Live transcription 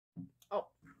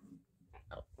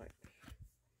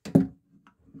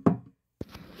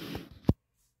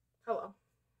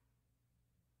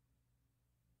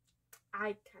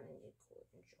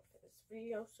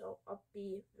video, so I'll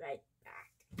be right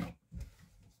back.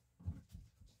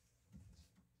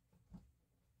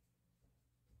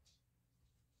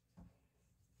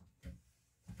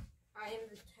 I am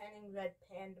the tanning red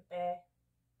panda bear.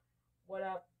 What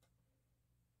up?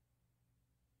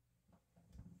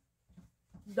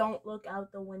 Don't look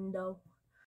out the window.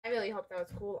 I really hope that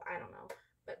was cool. I don't know.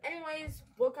 But anyways,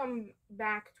 welcome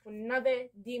back to another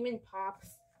Demon Pops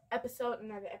episode.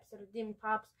 Another episode of Demon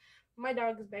Pops. My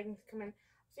dog is begging to come in.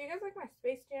 So you guys like my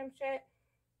Space Jam shit?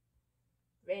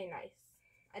 Very nice.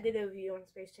 I did a review on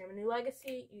Space Jam: A New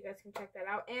Legacy. You guys can check that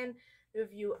out. And the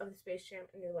review of the Space Jam: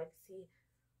 A New Legacy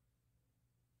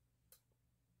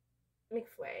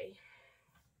McFlay.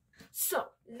 So,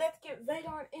 let's get right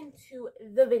on into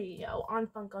the video on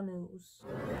Funko News.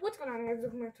 What's going on, guys?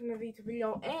 Welcome back to another YouTube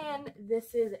video, and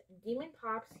this is Demon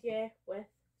Pops here with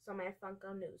some of my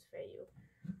Funko News for you.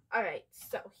 Alright,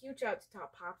 so, huge shout out to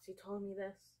Top Pops, he told me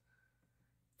this.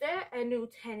 There are new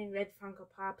 10 in red Funko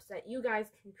Pops that you guys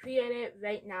can pre-order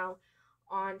right now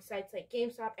on sites like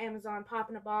GameStop, Amazon, Pop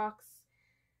in a Box,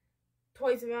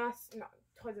 Toys R Us. No,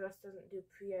 Toys R Us doesn't do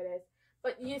pre-orders.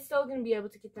 But you're still going to be able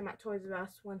to get them at Toys R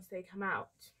Us once they come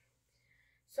out.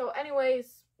 So anyways,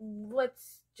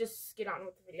 let's just get on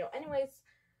with the video. Anyways,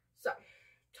 so,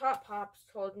 Top Pops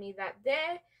told me that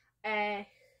they're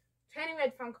Training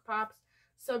Red Funko Pops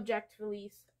subject to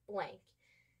release blank.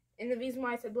 And the reason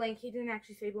why I said blank, he didn't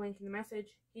actually say blank in the message.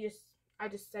 I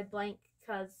just said blank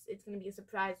because it's going to be a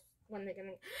surprise when they're going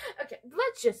to... Okay,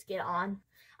 let's just get on.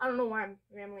 I don't know why I'm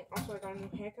rambling. Also, I got a new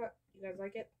haircut. You guys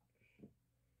like it?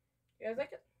 You guys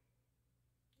like it?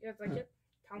 You guys like it?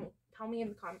 Tell me in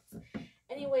the comments.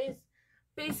 Anyways,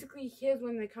 basically, here's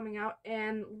when they're coming out,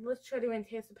 and let's try to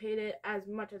anticipate it as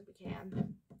much as we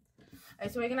can.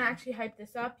 Alright, so we're gonna actually hype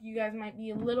this up. You guys might be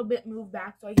a little bit moved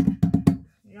back, so I can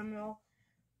drum roll.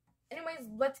 Anyways,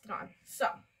 let's get on. So,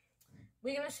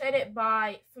 we're gonna set it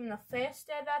from the first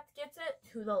star that gets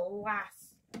it to the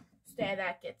last star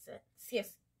that gets it.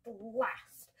 Yes, the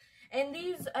last. And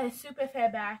these are super fair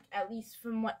back, at least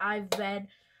from what I've read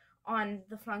on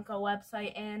the Funko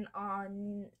website and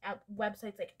on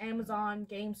websites like Amazon,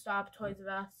 GameStop, Toys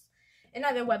R Us, and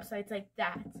other websites like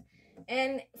that.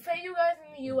 And for you guys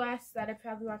in the US that are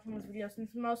probably watching this video,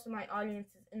 since most of my audience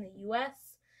is in the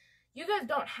US, you guys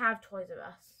don't have Toys R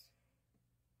Us.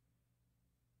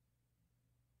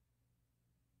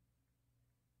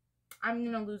 I'm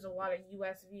going to lose a lot of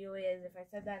US viewers if I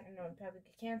said that, and I would probably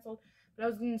get canceled. But I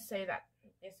was going to say that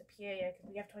it's a PA because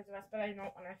we have Toys R Us, but I don't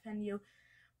want to offend you.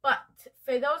 But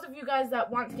for those of you guys that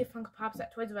want to get Funko Pops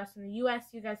at Toys R Us in the US,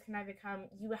 you guys can either come,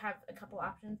 you have a couple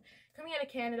options. Come here to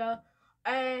Canada,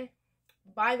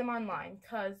 buy them online,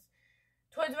 because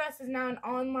Toys R Us is now an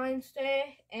online store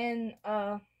in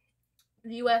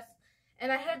the US.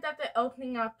 And I heard that they're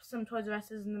opening up some Toys R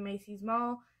Us's in the Macy's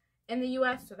Mall in the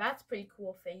US, so that's pretty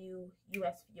cool for you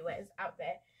US viewers out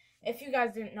there. If you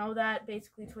guys didn't know that,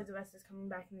 basically Toys R Us is coming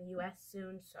back in the US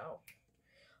soon, so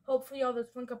hopefully all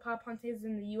those Funko Pop hunters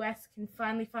in the US can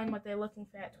finally find what they're looking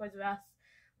for at Toys R Us,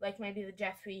 like maybe the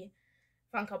Jeffrey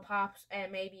Funko Pops,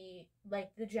 and maybe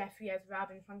like the Jeffrey as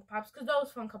Robin Funko Pops, because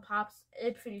those Funko Pops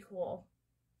are pretty cool,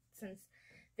 since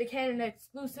they're Canada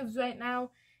exclusives right now,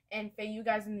 and for you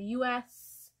guys in the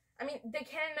US, I mean, they're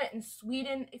Canada and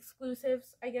Sweden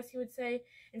exclusives, I guess you would say,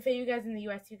 and for you guys in the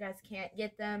US, you guys can't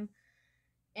get them.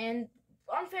 And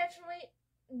unfortunately,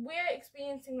 we're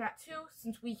experiencing that too,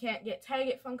 since we can't get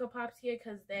Target Funko Pops here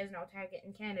because there's no Target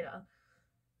in Canada.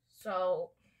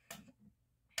 So,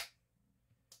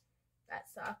 that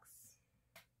sucks.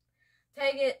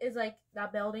 Target is like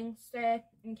that building store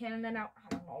in Canada now. I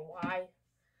don't know why.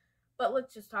 But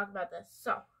let's just talk about this.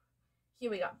 So,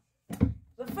 here we go.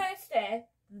 The first store,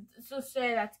 the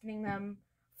store that's getting them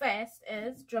first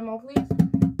is, drumroll please,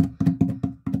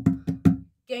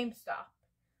 GameStop.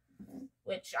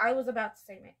 Which I was about to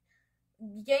say, man.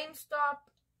 GameStop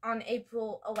on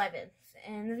April 11th.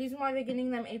 And the reason why they're getting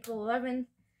them April 11th,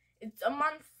 it's a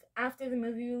month after the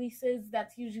movie releases.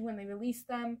 That's usually when they release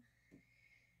them.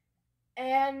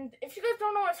 And if you guys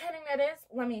don't know what setting that is,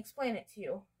 let me explain it to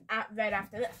you right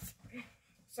after this.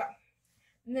 So,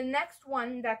 the next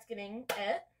one that's getting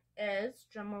it is,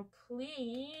 drumroll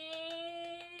please,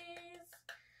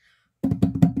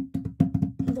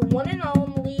 the one and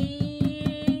only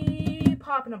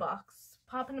Pop in a Box.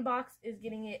 Pop in a Box is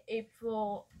getting it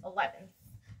April 11th.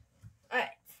 Alright.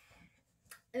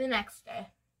 And the next day.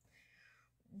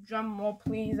 Drum roll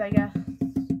please, I guess.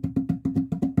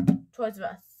 Toys R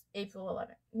Us, April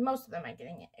 11th. Most of them are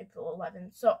getting it April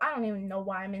 11th. So I don't even know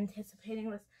why I'm anticipating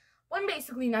this. When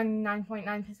basically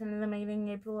 99.9% of them are getting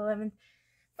April 11th.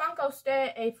 Funko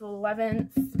Stay, April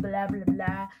 11th, blah, blah,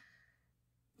 blah.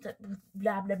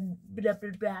 Blah, blah, blah,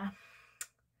 blah, blah.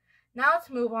 Now let's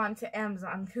move on to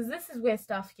Amazon, because this is where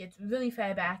stuff gets really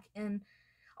far back, and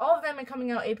all of them are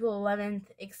coming out April 11th,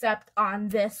 except on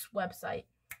this website,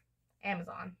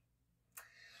 Amazon.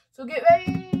 So get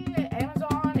ready,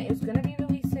 Amazon is going to be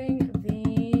releasing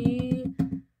the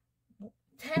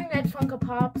Tanning Red Funko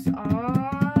Pops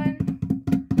on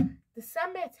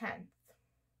December 10th.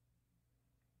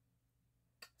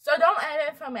 So don't edit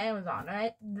it from Amazon,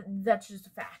 alright? That's just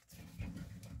a fact.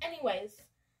 Anyways,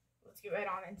 let's get right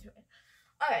on into it.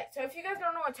 Alright, so if you guys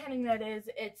don't know what Tanning Red is,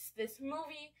 it's this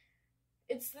movie.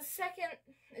 It's the second,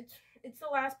 it's the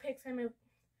last Pixar movie.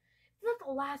 It's not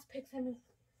the last Pixar movie.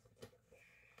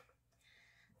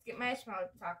 Let's get Marshmallow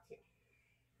to talk to you.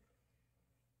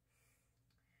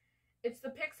 It's the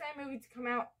Pixar movie to come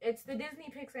out. It's the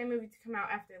Disney Pixar movie to come out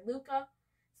after Luca.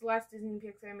 It's the last Disney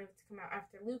Pixar movie to come out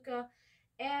after Luca.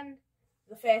 And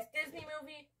the first Disney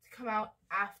movie to come out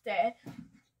after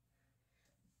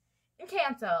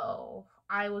Encanto.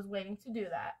 I was waiting to do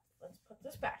that. Let's put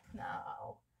this back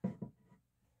now.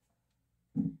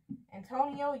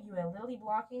 Antonio, you are literally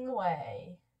blocking the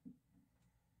way.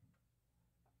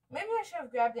 Maybe I should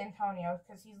have grabbed Antonio,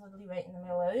 because he's literally right in the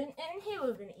middle of it, and he would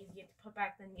have been easier to put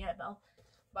back than Yabel.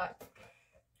 But,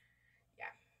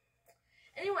 yeah.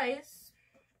 Anyways,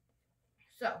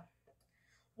 so,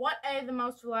 what are the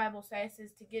most reliable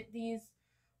sources to get these?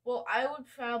 Well, I would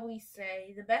probably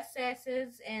say the best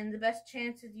sources and the best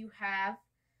chances you have,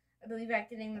 I believe, at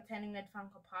getting the Tanning Red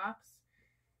Funko Pops,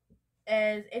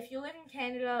 is if you live in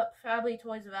Canada, probably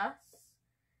Toys R Us,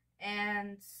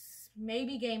 and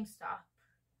maybe GameStop.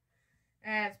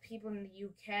 As people in the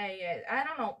UK, I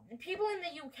don't know, people in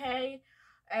the UK,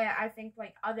 I think,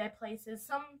 like, other places,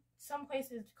 some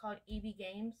places call it EB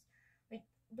Games. Like,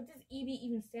 what does EB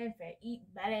even stand for? Eat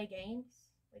Better Games?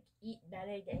 Like, eat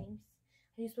better games?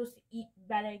 How are you supposed to eat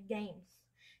better games?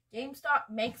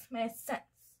 GameStop makes more sense.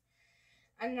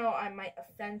 I know I might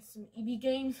offend some EB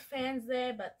Games fans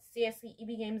there, but seriously,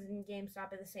 EB Games and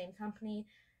GameStop are the same company.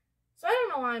 So I don't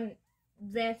know why I'm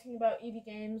ranting about EB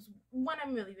Games when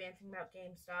I'm really ranting about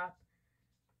GameStop.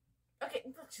 Okay,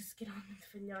 let's just get on with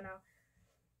the video now.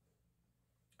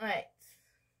 Alright.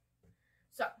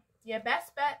 So, your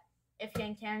best bet if you're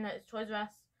in Canada is Toys R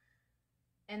Us.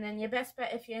 And then your best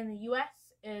bet if you're in the US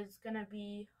is going to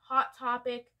be Hot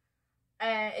Topic.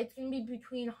 It's going to be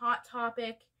between Hot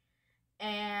Topic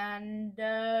and,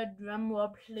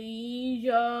 drumroll please,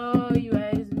 you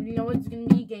guys know it's going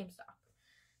to be GameStop.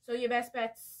 So your best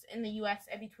bets in the US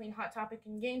are between Hot Topic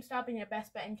and GameStop, and your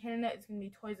best bet in Canada is going to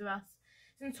be Toys R Us,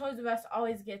 since Toys R Us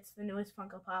always gets the newest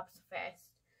Funko Pops first.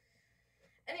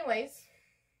 Anyways,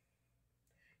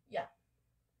 yeah.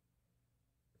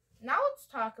 Now let's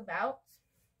talk about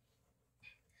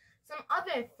some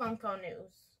other Funko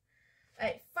news.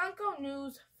 Alright, Funko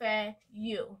news for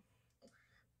you.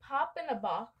 Pop in a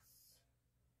Box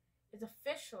is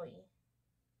officially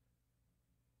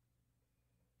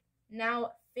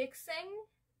now fixing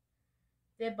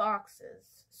their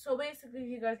boxes. So basically, if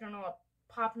you guys don't know what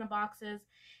Pop in a Box is,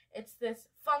 it's this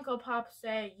Funko Pop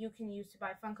set you can use to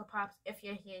buy Funko Pops if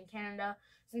you're here in Canada.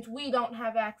 Since we don't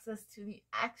have access to the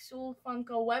actual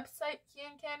Funko website here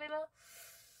in Canada,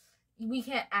 we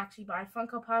can't actually buy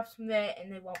Funko Pops from there,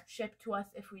 and they won't ship to us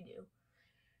if we do.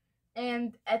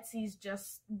 And Etsy's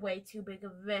just way too big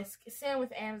of a risk. Same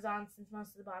with Amazon, since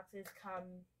most of the boxes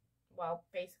come, well,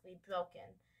 basically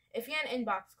broken. If you're an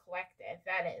inbox collector,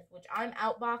 that is, which I'm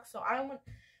outbox, so I wouldn't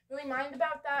really mind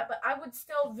about that, but I would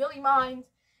still really mind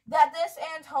that this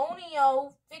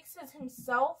Antonio fixes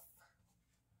himself.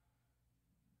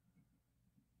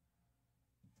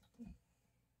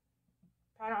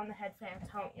 Pat on the head for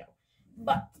Antonio.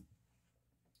 But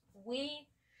we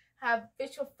have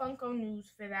official Funko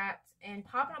news for that, and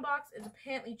Pop in a Box is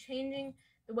apparently changing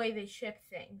the way they ship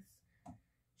things.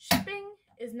 Shipping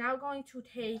is now going to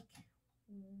take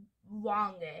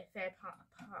longer for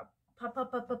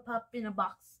Pop in a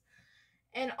Box.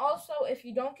 And also, if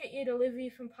you don't get your delivery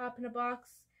from Pop in a Box,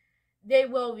 they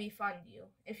will refund you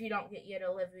if you don't get your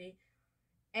delivery.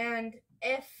 And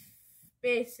if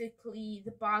basically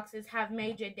the boxes have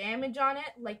major damage on it,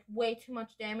 like way too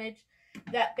much damage,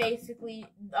 that basically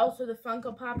also the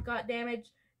Funko Pop got damaged,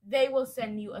 they will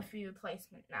send you a free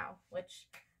replacement now, which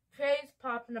praise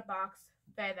Pop in a Box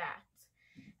for that.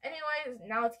 Anyways,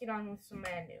 now let's get on with some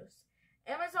mad news.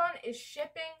 Amazon is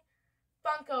shipping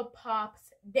Funko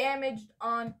Pops damaged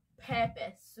on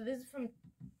purpose. So this is from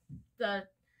the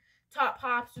Top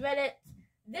Pops Reddit.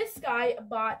 This guy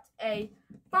bought a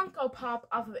Funko Pop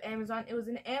off of Amazon. It was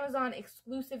an Amazon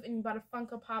exclusive, and you bought a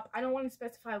Funko Pop. I don't want to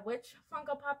specify which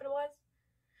Funko Pop it was,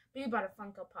 but you bought a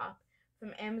Funko Pop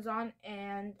from Amazon,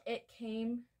 and it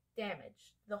came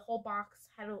damaged. The whole box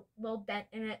had a little dent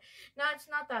in it. Now, it's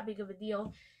not that big of a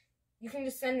deal. You can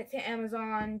just send it to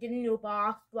Amazon, get a new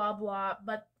box, blah, blah,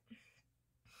 but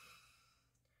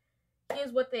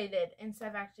here's what they did instead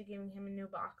of actually giving him a new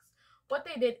box. What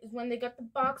they did is when they got the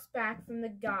box back from the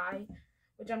guy,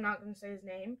 which I'm not going to say his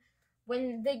name,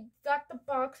 when they got the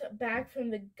box back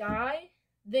from the guy,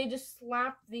 they just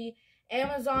slapped the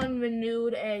Amazon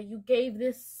renewed, you gave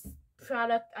this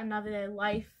product another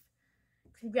life,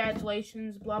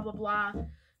 congratulations, blah, blah, blah,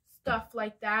 stuff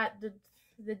like that,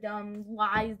 the dumb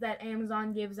lies that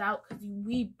Amazon gives out, because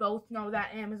we both know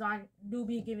that Amazon do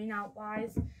be giving out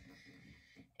lies.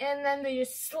 And then they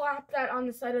just slapped that on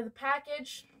the side of the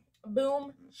package,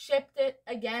 boom, shipped it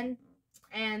again,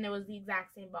 and it was the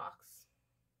exact same box.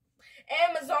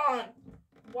 Amazon,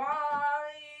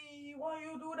 why you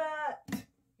do that?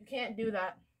 You can't do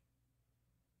that.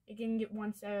 You can get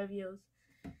 1 star reviews.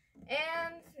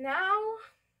 And now,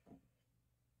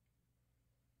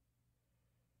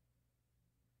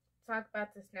 talk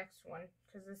about this next one,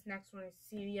 because this next one is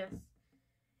serious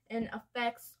and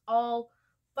affects all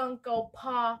Funko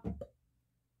Pop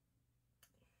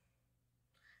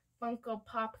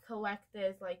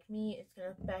collectors like me. It's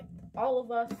gonna affect all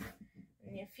of us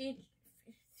in the future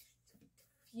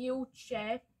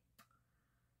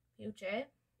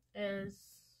is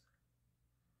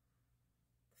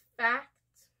the fact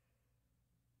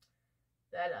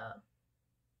that the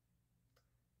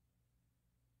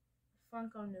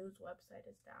Funko News website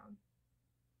is down.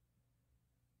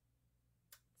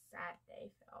 Sad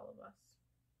day for all of us.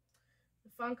 The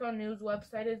Funko News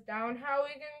website is down. How are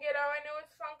we gonna get our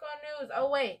newest Funko News? Oh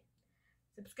wait,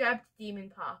 subscribe to Demon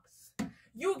Pops.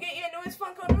 You get your newest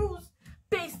Funko News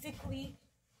basically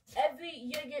every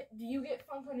you get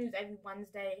Funko News every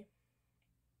Wednesday.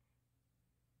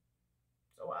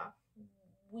 So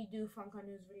we do Funko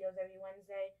News videos every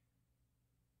Wednesday.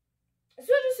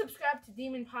 So just subscribe to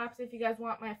Demon Pops if you guys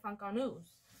want my Funko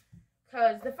News.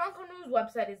 Cause the Funko News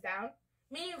website is down.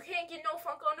 Meaning you can't get no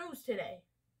Funko News today.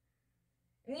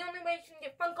 And the only way you can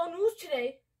get Funko News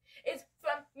today is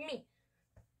from me.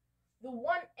 The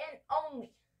one and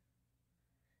only.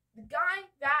 The guy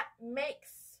that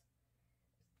makes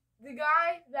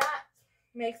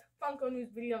Funko News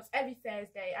videos every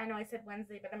Thursday. I know I said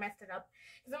Wednesday, but I messed it up.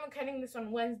 Because I'm recording this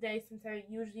on Wednesday since I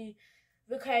usually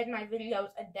record my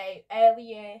videos a day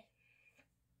earlier.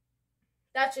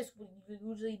 That's just what you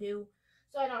usually do.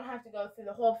 So I don't have to go through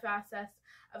the whole process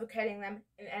of recording them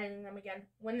and editing them again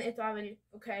when it's already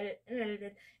recorded and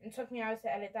edited. And it took me hours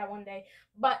to edit that one day.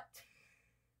 But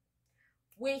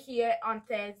we're here on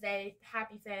Thursday.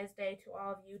 Happy Thursday to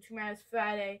all of you. Tomorrow's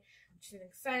Friday, which is an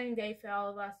exciting day for all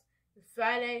of us.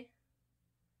 Friday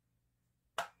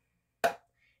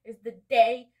is the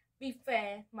day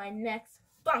before my next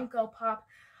Funko Pop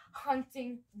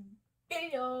hunting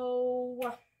video.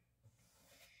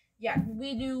 Yeah,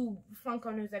 we do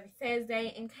Funko News every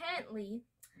Thursday, and currently,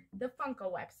 the Funko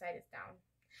website is down.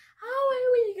 How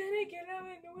are we gonna get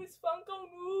our newest Funko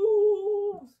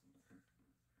News?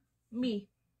 Me.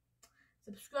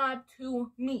 Subscribe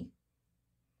to me,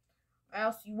 or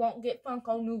else you won't get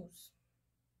Funko News.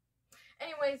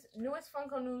 Anyways, newest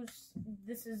Funko News.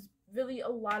 This is really a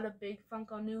lot of big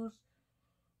Funko News,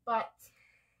 but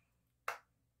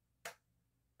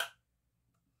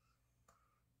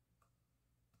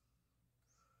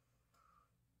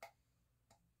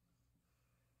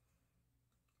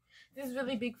this is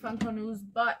really big Funko News,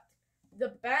 but the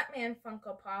Batman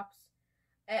Funko Pops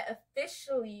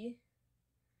officially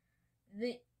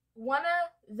one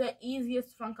of the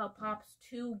easiest Funko Pops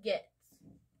to get.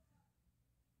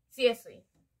 Seriously.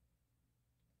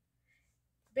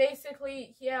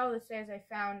 Basically, here all this says, I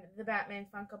found the Batman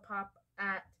Funko Pop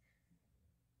at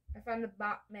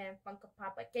GameStop.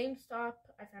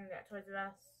 I found it at Toys R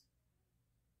Us.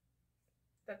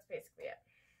 That's basically it.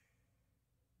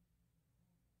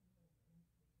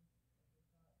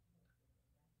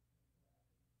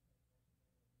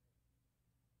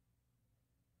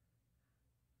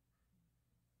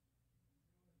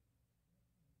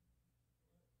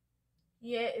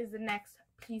 Here is the next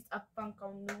piece of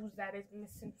Funko News that is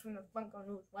missing from the Funko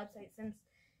News website since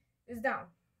it's down.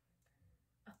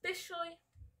 Officially,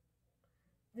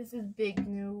 this is big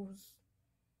news.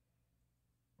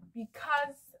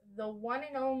 Because the one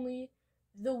and only,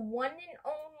 the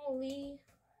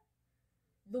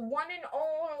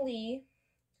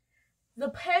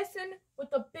person with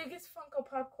the biggest Funko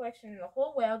Pop collection in the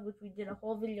whole world, which we did a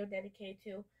whole video dedicated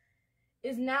to,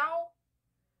 is now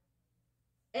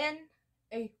in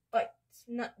a fight.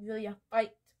 Not really a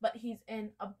fight, but he's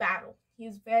in a battle.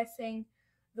 He's facing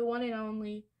the one and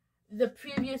only, the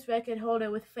previous record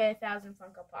holder with 4,000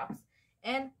 Funko Pops.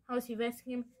 And how is he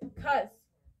facing him? Because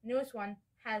newest one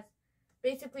has,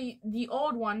 basically the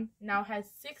old one now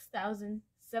has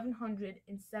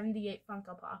 6,778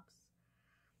 Funko Pops.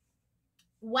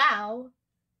 While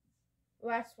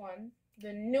last one,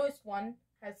 the newest one,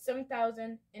 has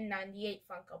 7,098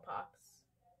 Funko Pops.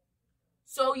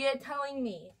 So you're telling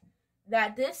me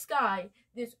that this guy,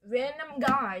 this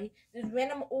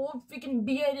random old freaking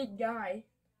bearded guy,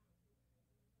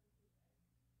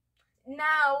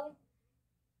 now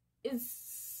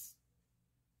is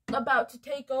about to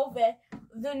take over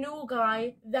the new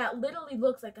guy that literally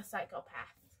looks like a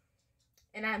psychopath.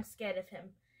 And I'm scared of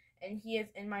him. And he is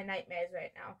in my nightmares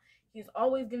right now. He's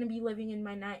always going to be living in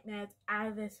my nightmares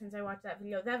ever since I watched that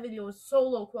video. That video was so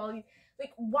low quality.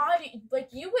 Like, why do you,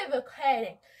 like, you were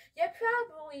recording. Your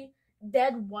probably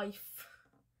dead wife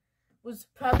was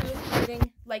probably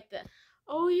recording like the,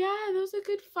 oh yeah, those are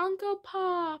good Funko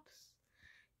Pops.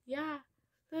 Yeah.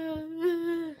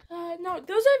 No,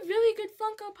 those are really good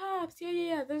Funko Pops.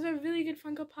 Yeah, those are really good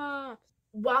Funko Pops.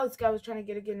 While this guy was trying to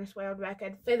get a Guinness World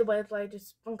Record for the world's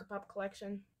largest Funko Pop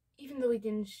collection, even though he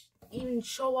didn't even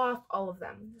show off all of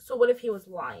them. So what if he was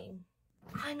lying?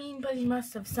 I mean, but he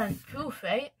must have sent proof,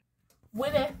 right?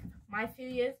 What if, my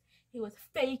theory is, he was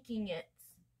faking it?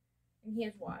 And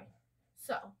here's why.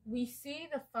 So, we see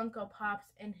the Funko Pops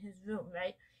in his room,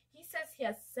 right? He says he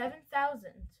has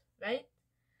 7,000, right?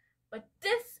 But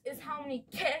this is how many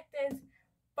characters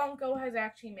Funko has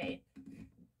actually made.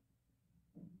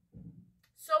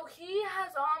 So he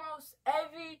has almost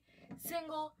every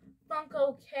single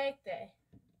Funko character.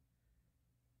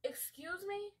 Excuse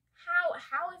me? How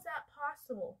is that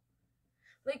possible?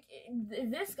 Like,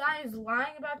 this guy is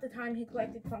lying about the time he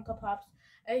collected Funko Pops,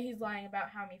 and he's lying about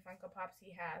how many Funko Pops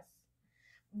he has.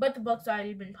 But the book's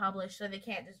already been published, so they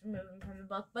can't just remove him from the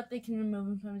book, but they can remove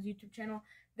him from his YouTube channel.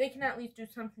 They can at least do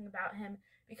something about him,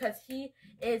 because he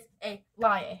is a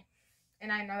liar.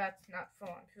 And I know that's not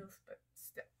full-on proof, but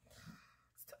still.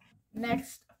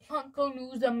 Next, Funko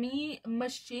news, the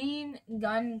Machine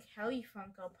Gun Kelly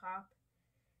Funko Pop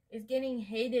is getting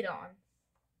hated on.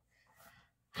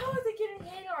 How is it getting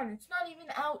hated on? It's not even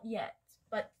out yet.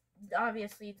 But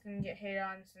obviously it's going to get hated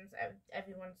on since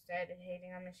everyone started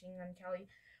hating on Machine Gun Kelly.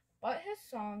 But his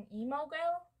song, Emo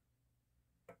Girl,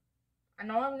 I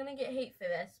know I'm going to get hate for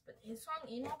this, but his song,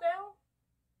 Emo Girl,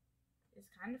 is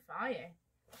kind of fire.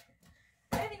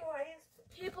 Anyways,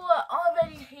 people are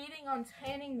already hating on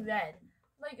Turning Red.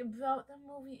 Like, bro, the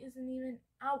movie isn't even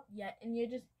out yet, and you're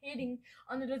just hating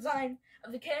on the design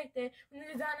of the character when the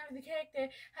design of the character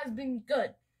has been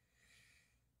good.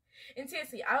 And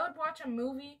seriously, I would watch a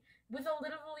movie with a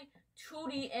literally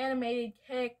 2D animated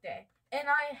character, and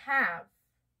I have.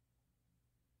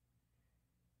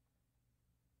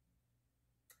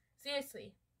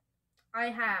 Seriously, I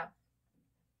have.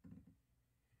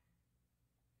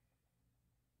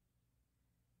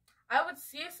 I would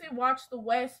seriously watch the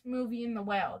worst movie in the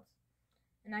world.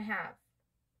 And I have.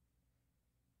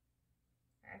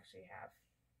 I actually have.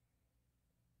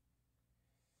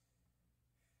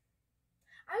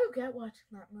 I regret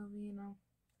watching that movie, you know.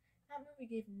 That movie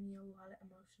gave me a lot of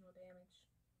emotional damage.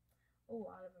 A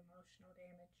lot of emotional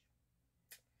damage.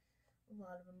 A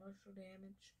lot of emotional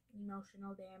damage.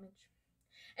 Emotional damage.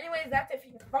 Anyways, that's it for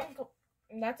your Funko.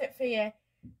 That's it for your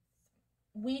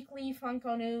weekly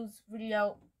Funko news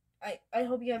video. I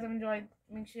hope you guys have enjoyed.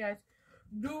 Make sure you guys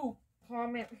do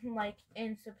comment, like,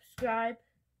 and subscribe.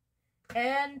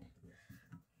 And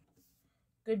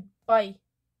goodbye.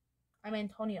 I'm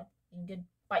Antonio, and goodbye.